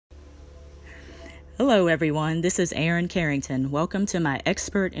Hello, everyone. This is Erin Carrington. Welcome to my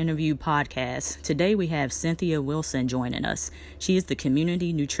expert interview podcast. Today we have Cynthia Wilson joining us. She is the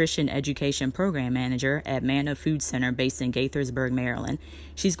Community Nutrition Education Program Manager at Manna Food Center based in Gaithersburg, Maryland.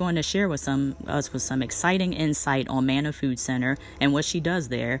 She's going to share with us some exciting insight on Manna Food Center and what she does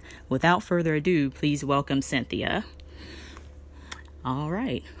there. Without further ado, please welcome Cynthia. All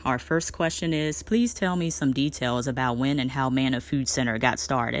right. Our first question is, please tell me some details about when and how Manna Food Center got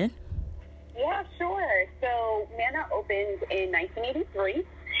started. Yeah, sure. So Manna opened in 1983,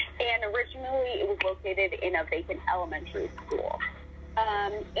 and originally it was located in a vacant elementary school.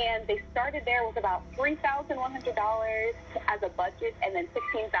 And they started there with about $3,100 as a budget and then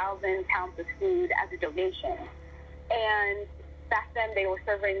 16,000 pounds of food as a donation. And back then they were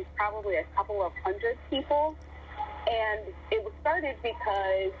serving probably a couple of hundred people. And it was started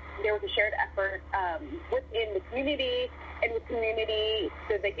because there was a shared effort within the community and with community,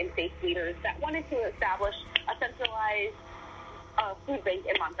 civic, and faith leaders that wanted to establish a centralized food bank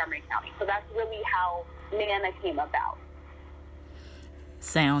in Montgomery County. So that's really how Manna came about.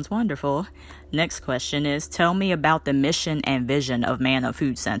 Sounds wonderful. Next question is, tell me about the mission and vision of Manna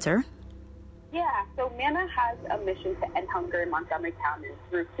Food Center. Yeah, so Manna has a mission to end hunger in Montgomery County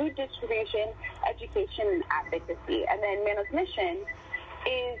through food distribution, education, and advocacy. And then Manna's mission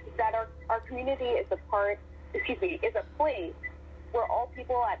is that our community is a place where all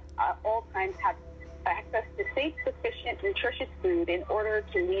people at all times have access to safe, sufficient, nutritious food in order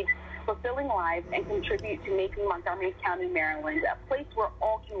to lead fulfilling lives and contribute to making Montgomery County, Maryland, a place where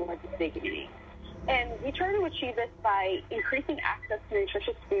all can live with dignity. And we try to achieve this by increasing access to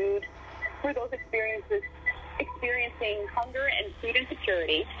nutritious food for those experiencing hunger and food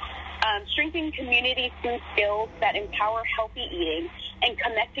insecurity, strengthening community food skills that empower healthy eating, and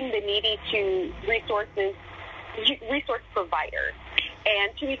connecting the needy to resource providers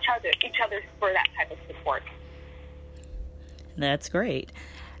and to each other for that type of support. That's great.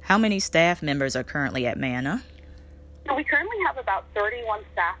 How many staff members are currently at Manna? So we currently have about 31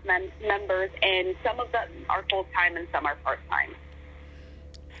 staff members, and some of them are full-time and some are part-time.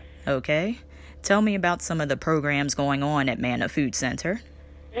 Okay. Tell me about some of the programs going on at Manna Food Center.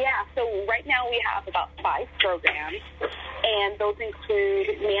 Yeah, so right now we have about 5 programs, and those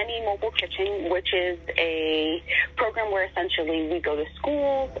include Manny Mobile Kitchen, which is a program where essentially we go to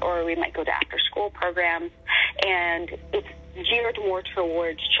schools or we might go to after-school programs, and it's geared more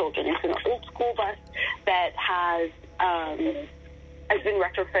towards children. It's an old school bus that has been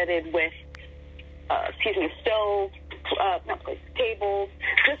retrofitted with stoves, tables,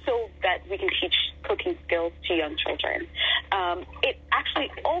 just so that we can teach cooking skills to young children. It actually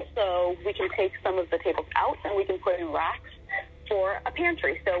also, we can take some of the tables out and we can put in racks for a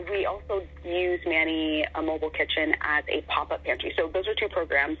pantry. So we also use Manny Mobile Kitchen as a pop-up pantry. So those are two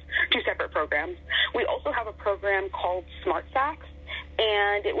separate programs. We also have a program called Smart Stacks,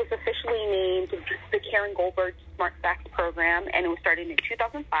 and it was officially named the Karen Goldberg Smart Stacks program, and it was started in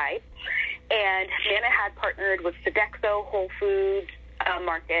 2005. And Manna had partnered with Sodexo, Whole Foods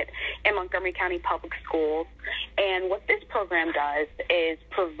Market, and Montgomery County Public Schools. And what this program does is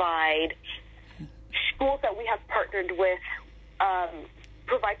provide schools that we have partnered with,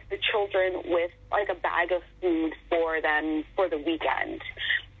 provides the children with like a bag of food for them for the weekend,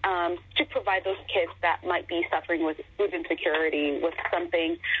 to provide those kids that might be suffering with food insecurity with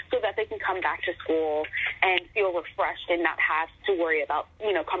something so that they can come back to school and feel refreshed and not have to worry about,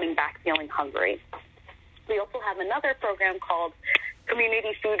 coming back feeling hungry. We also have another program called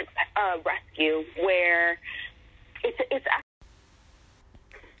Community Food Rescue, where it's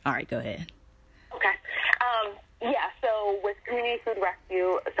All right, go ahead. Okay. So with Community Food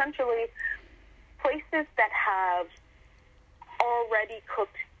Rescue, essentially places that have already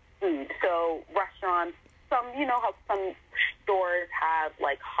cooked food. So restaurants, how some stores have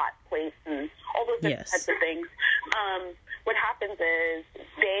like hot plates and all those different types of things. What happens is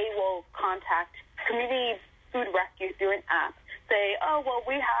they will contact Community Food Rescue through an app, say,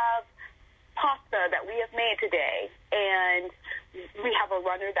 we have pasta that we have made today, and we have a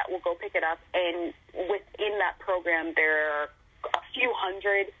runner that will go pick it up, and within that program there are a few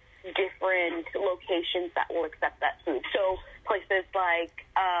hundred different locations that will accept that food. So places like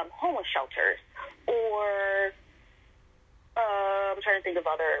homeless shelters, or I'm trying to think of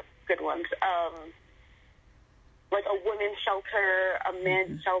other good ones, like a women's shelter, a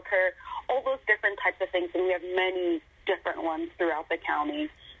men's shelter, all those different types of things, and we have many different ones throughout the county,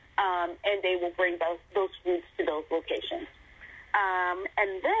 and they will bring those foods to those locations.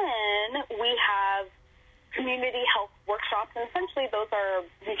 And then we have community health workshops, and essentially those are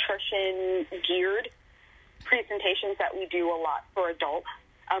nutrition-geared presentations that we do a lot for adults.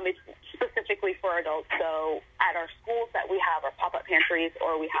 It's specifically for adults. So at our schools that we have our pop-up pantries,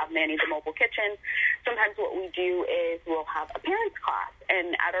 or we have Manny the Mobile Kitchen, sometimes what we do is we'll have a parents class.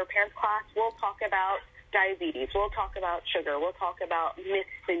 And at our parents class, we'll talk about diabetes, we'll talk about sugar, we'll talk about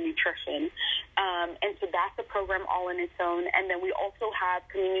myths in nutrition. And so that's a program all in its own. And then we also have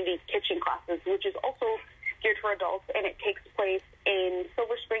community kitchen classes, which is also geared for adults, and it takes place in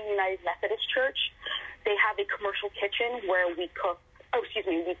Silver Spring United Methodist Church. They have a commercial kitchen where we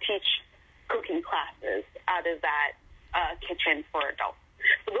teach cooking classes out of that kitchen for adults.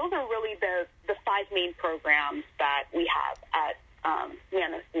 So those are really the 5 main programs that we have at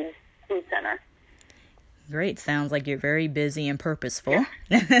Manna Food Center. Great. Sounds like you're very busy and purposeful.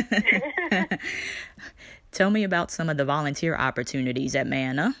 Tell me about some of the volunteer opportunities at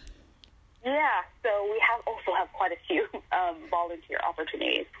Manna. Yeah, so we also have quite a few volunteer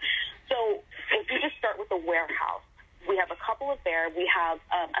opportunities. So if you just start with the warehouse, we have a couple of there. We have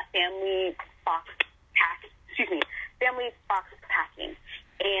a family box packing.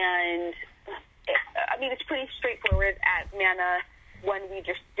 And, it's pretty straightforward at Manna. When we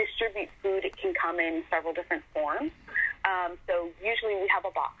just distribute food, it can come in several different forms. So usually we have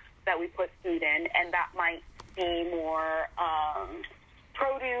a box that we put food in, and that might be more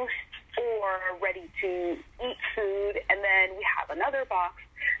produce or ready-to-eat food. And then we have another box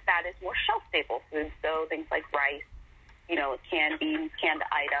that is more shelf-stable food, so things like rice, canned beans, canned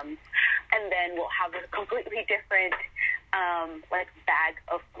items. And then we'll have a completely different bag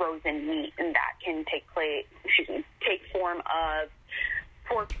of frozen meat, and that can take form of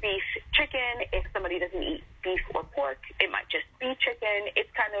pork, beef, chicken. If somebody doesn't eat beef or pork, it might just be chicken. It's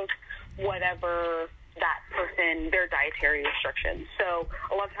kind of whatever that person, their dietary restrictions. So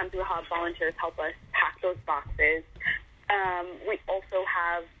a lot of times we'll have volunteers help us pack those boxes. We also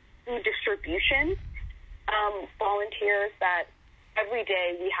have food distribution volunteers that every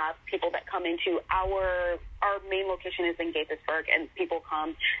day we have people that come into our main location is in Gaithersburg, and people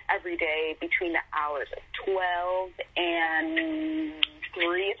come every day between the hours of 12 and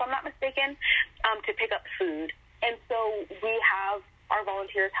 3, if I'm not mistaken, to pick up food. And so we have our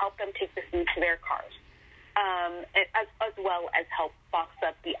volunteers help them take the food to their cars, as well as help box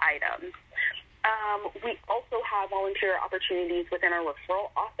up the items. We also have volunteer opportunities within our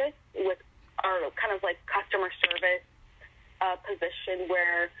referral office with our kind of like customer service position,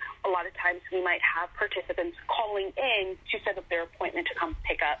 where a lot of times we might have participants calling in to set up their appointment to come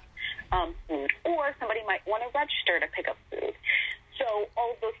pick up food, or somebody might want to register to pick up food. So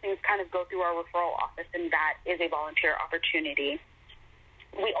all of those things kind of go through our referral office, and that is a volunteer opportunity.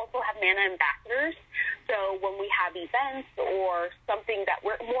 We also have Manna ambassadors. So when we have events or something that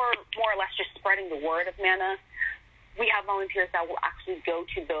we're more or less just spreading the word of Manna, we have volunteers that will actually go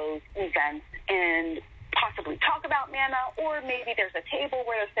to those events and possibly talk about Manna, or maybe there's a table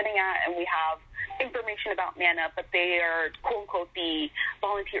where they're sitting at and we have information about Manna, but they are, quote unquote, the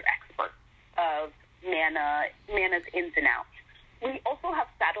volunteer experts of Manna's ins and outs. We also have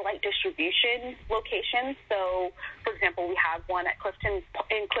satellite distribution locations. So, for example, we have one at Clifton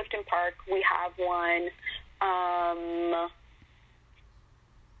Park. We have one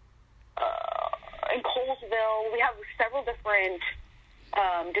in Colesville. We have several different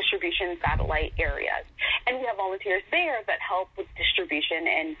distribution satellite areas. And we have volunteers there that help with distribution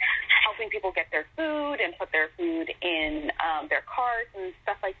and helping people get their food and put their food in their cars and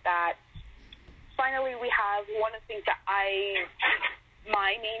stuff like that. Finally, we have one of the things that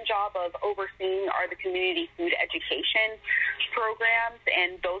my main job of overseeing are the community food education programs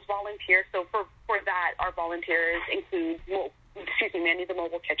and those volunteers. So for that, our volunteers include, Manny the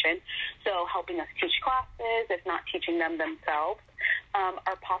Mobile Kitchen, so helping us teach classes, if not teaching them themselves.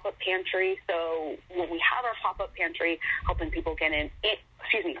 Our pop-up pantry, so when we have our pop-up pantry, helping people get on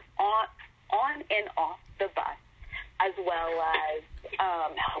and off the bus, as well as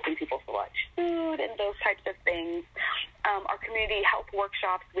helping people select food and those types of things. Our community health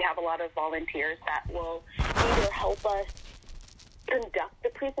workshops, we have a lot of volunteers that will either help us conduct the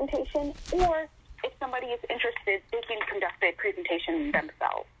presentation, or if somebody is interested, they can conduct the presentation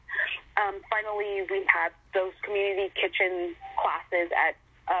themselves. Finally, we have those community kitchen classes at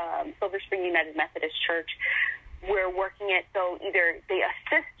Silver Spring United Methodist Church. We're working it so either they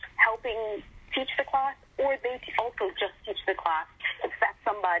assist helping teach the class, or they also just teach the class if that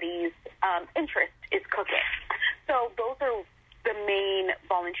somebody's interest is cooking. So those are the main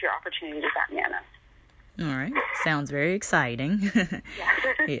volunteer opportunities at Manna. All right. Sounds very exciting.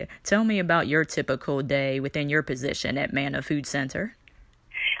 Yeah. Tell me about your typical day within your position at Manna Food Center.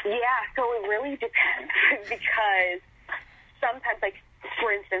 Yeah, so it really depends because sometimes,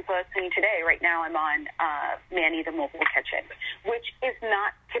 For instance, let's say today, right now I'm on Manny the Mobile Kitchen, which is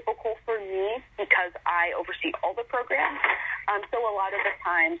not typical for me because I oversee all the programs. So a lot of the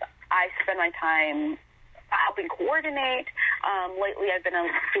times I spend my time helping coordinate. Lately I've been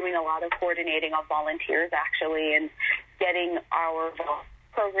doing a lot of coordinating of volunteers, actually, and getting our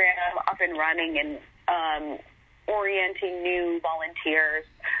program up and running and orienting new volunteers.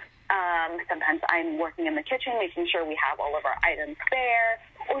 Sometimes I'm working in the kitchen, making sure we have all of our items there,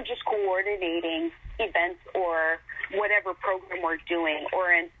 or just coordinating events or whatever program we're doing,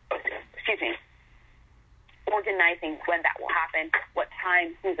 or organizing when that will happen, what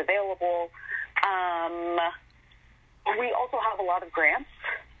time, who's available. We also have a lot of grants.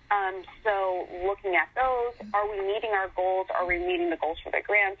 So looking at those, are we meeting our goals? Are we meeting the goals for the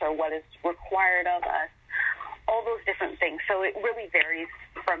grants, or what is required of us? All those different things. So it really varies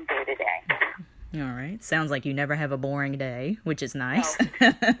from day to day. All right. Sounds like you never have a boring day, which is nice.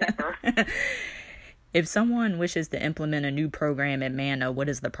 No, never. If someone wishes to implement a new program at MANA, what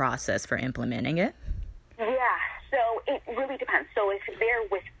is the process for implementing it? Yeah, so it really depends. So if they're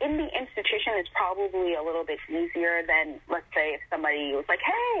within the institution, it's probably a little bit easier than, let's say, if somebody was like,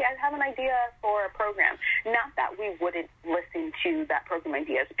 hey, I have an idea for a program. Not that we wouldn't listen to that program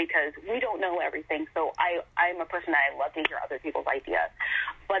ideas, because we don't know everything. So I'm a person that I love to hear other people's ideas.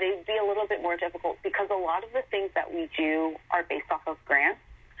 But it'd be a little bit more difficult because a lot of the things that we do are based off of grants.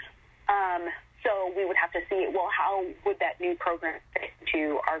 So we would have to see, well, how would that new program fit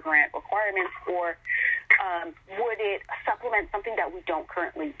into our grant requirements, or would it supplement something that we don't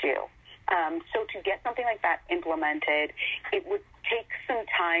currently do? So to get something like that implemented, it would take some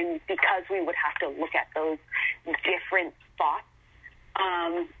time because we would have to look at those different thoughts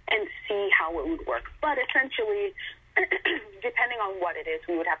and see how it would work. But essentially, depending on what it is,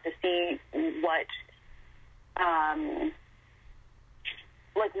 we would have to see what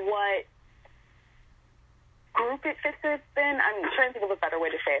group it fits in. I'm trying to think of a better way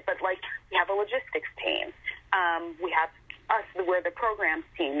to say it, but like we have a logistics team. We have us, we're the programs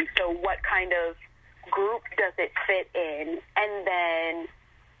team. So what kind of group does it fit in? And then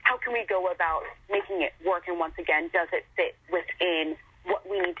how can we go about making it work? And once again, does it fit within what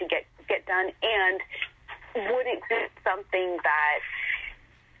we need to get done? And would it be something that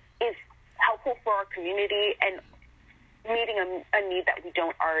is helpful for our community and meeting a need that we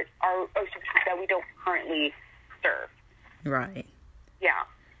don't that we don't currently serve? Right. Yeah.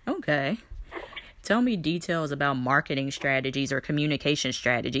 Okay. Tell me details about marketing strategies or communication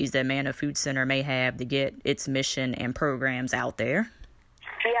strategies that MANA Food Center may have to get its mission and programs out there.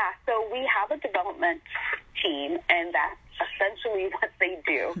 Yeah, so we have a development team, and that's essentially what they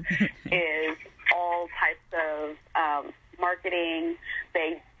do is all types of marketing.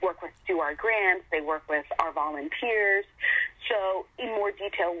 They do our grants. They work with our volunteers. So in more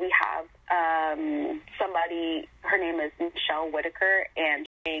detail, we have somebody, her name is Michelle Whitaker, and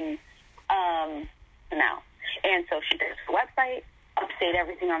and so she does the website, update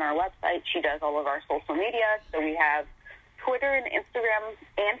everything on our website. She does all of our social media. So we have Twitter and Instagram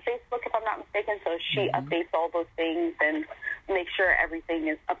and Facebook, if I'm not mistaken. So she updates all those things and makes sure everything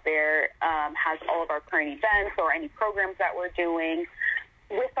is up there, has all of our current events or any programs that we're doing.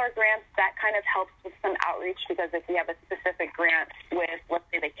 With our grants, that kind of helps with some outreach, because if we have a specific grant with, let's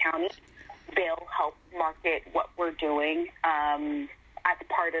say, the county, they'll help market what we're doing as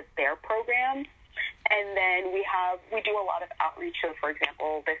part of their program. And then we do a lot of outreach. So, for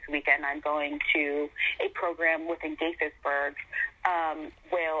example, this weekend I'm going to a program within Gaithersburg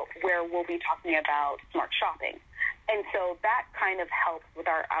where we'll be talking about smart shopping. And so that kind of helps with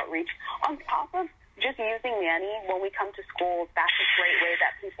our outreach. On top of just using Manny, when we come to schools, that's a great way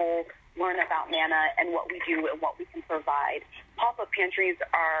that people learn about MANA and what we do and what we can provide. Pop-up pantries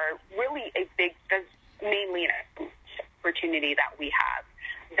are really mainly an opportunity that we have,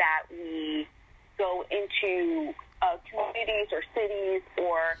 that we go into communities or cities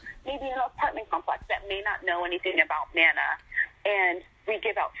or maybe an apartment complex that may not know anything about MANA, and we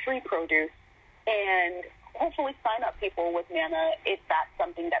give out free produce and hopefully sign up people with MANA if that's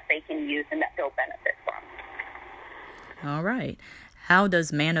something that they can use and that they'll benefit from. All right. How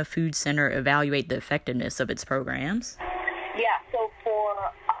does MANA Food Center evaluate the effectiveness of its programs? Yeah, so for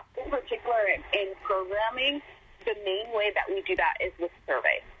us in particular in programming, the main way that we do that is with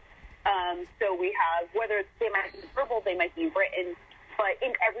surveys. So we have, whether they might be verbal, they might be written, but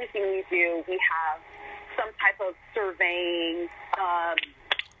in everything we do, we have some type of surveying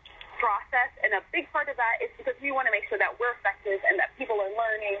process. And a big part of that is because we want to make sure that we're effective and that people are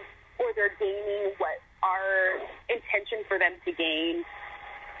learning or they're gaining what our intention for them to gain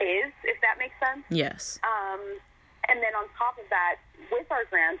is, if that makes sense. Yes. And then on top of that, with our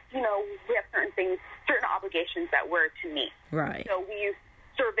Right. So we use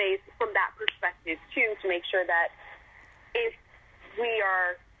surveys from that perspective, too, to make sure that if we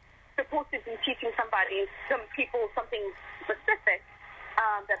are supposed to be teaching some people something specific,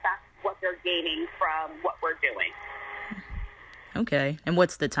 that's what they're gaining from what we're doing. Okay. And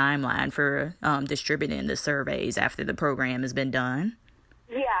what's the timeline for distributing the surveys after the program has been done?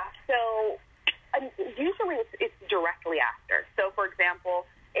 Yeah, so usually it's directly after. So, for example,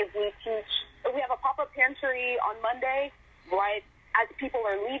 if we have a pop-up pantry on Monday, right, as people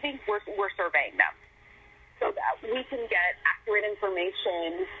are leaving, we're surveying them so that we can get accurate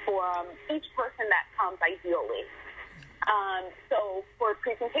information from each person that comes, ideally. So for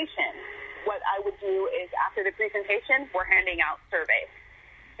presentation, what I would do is after the presentation, we're handing out surveys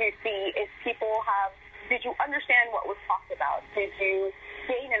to see if people did you understand what was talked about? Did you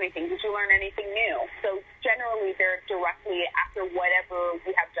gain anything? Did you learn anything new? So generally they're directly after whatever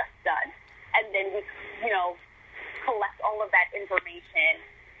we have just done. And then we, collect all of that information.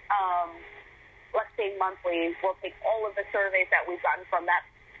 Let's say monthly, we'll take all of the surveys that we've gotten from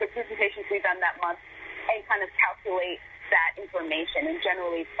the presentations we've done that month and kind of calculate that information, and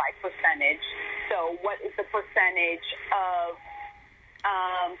generally it's by percentage. So what is the percentage of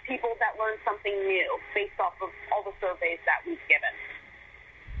people that learn something new based off of all the surveys that we've given?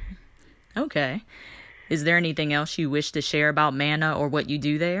 Okay. Is there anything else you wish to share about MANA or what you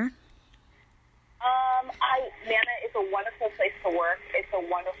do there? MANA is a wonderful place to work. It's a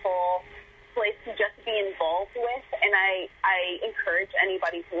wonderful place to just be involved with, and I encourage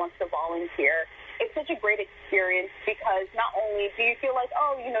anybody who wants to volunteer. It's such a great experience because not only do you feel like,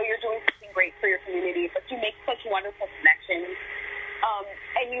 you're doing something great for your community, but you make such wonderful connections,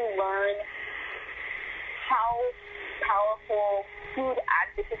 and you learn how powerful food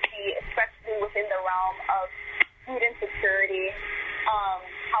advocacy, especially within the realm of food insecurity,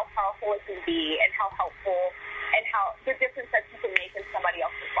 how powerful it can be and how helpful and how the difference that you can make in somebody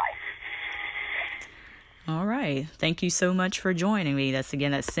else's life. All right. Thank you so much for joining me. That's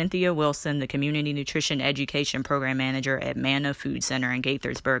Cynthia Wilson, the Community Nutrition Education Program Manager at MANA Food Center in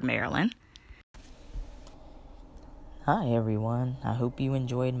Gaithersburg, Maryland. Hi, everyone. I hope you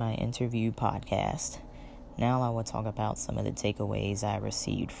enjoyed my interview podcast. Now I will talk about some of the takeaways I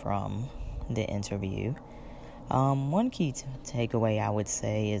received from the interview. One key takeaway I would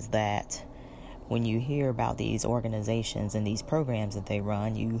say is that when you hear about these organizations and these programs that they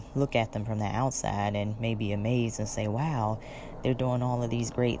run, you look at them from the outside and may be amazed and say, wow, they're doing all of these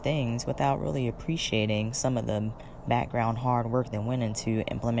great things, without really appreciating some of the background hard work that went into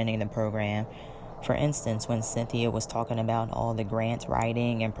implementing the program. For instance, when Cynthia was talking about all the grant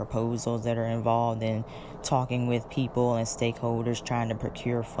writing and proposals that are involved in talking with people and stakeholders trying to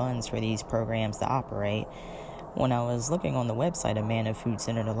procure funds for these programs to operate, when I was looking on the website of MANA Food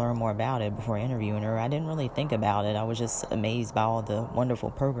Center to learn more about it before interviewing her, I didn't really think about it. I was just amazed by all the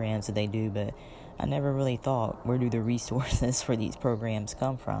wonderful programs that they do, but I never really thought, where do the resources for these programs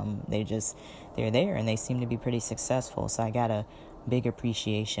come from? They're there, and they seem to be pretty successful. So I got a big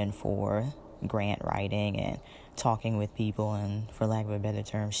appreciation for grant writing and talking with people and, for lack of a better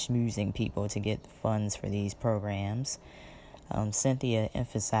term, schmoozing people to get funds for these programs. Cynthia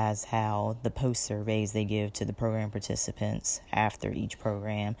emphasized how the post-surveys they give to the program participants after each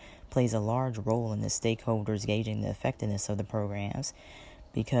program plays a large role in the stakeholders gauging the effectiveness of the programs,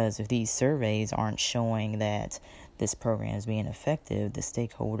 because if these surveys aren't showing that this program is being effective, the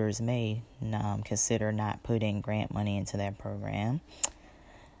stakeholders may consider not putting grant money into that program.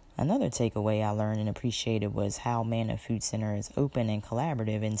 Another takeaway I learned and appreciated was how MANA Food Center is open and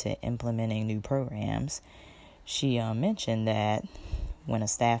collaborative into implementing new programs. She mentioned that when a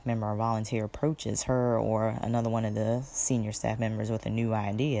staff member or volunteer approaches her or another one of the senior staff members with a new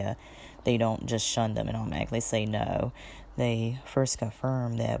idea, they don't just shun them and automatically say no. They first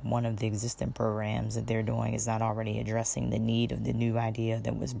confirm that one of the existing programs that they're doing is not already addressing the need of the new idea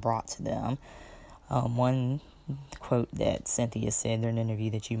that was brought to them. One quote that Cynthia said during an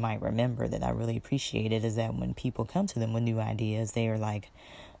interview that you might remember that I really appreciated is that when people come to them with new ideas, they are like,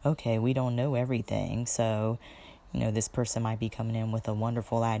 okay, we don't know everything, so, this person might be coming in with a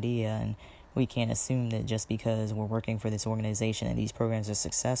wonderful idea, and we can't assume that just because we're working for this organization and these programs are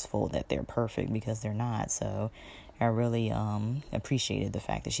successful that they're perfect, because they're not. So I really appreciated the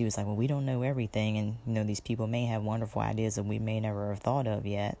fact that she was like, well, we don't know everything, and, these people may have wonderful ideas that we may never have thought of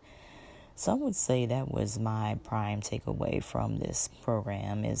yet. So I would say that was my prime takeaway from this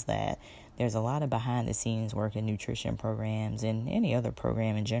program, is that there's a lot of behind-the-scenes work in nutrition programs and any other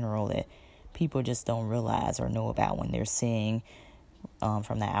program in general that people just don't realize or know about when they're seeing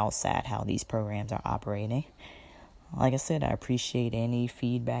from the outside how these programs are operating. Like I said, I appreciate any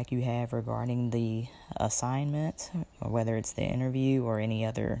feedback you have regarding the assignment, or whether it's the interview or any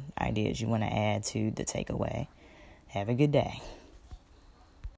other ideas you want to add to the takeaway. Have a good day.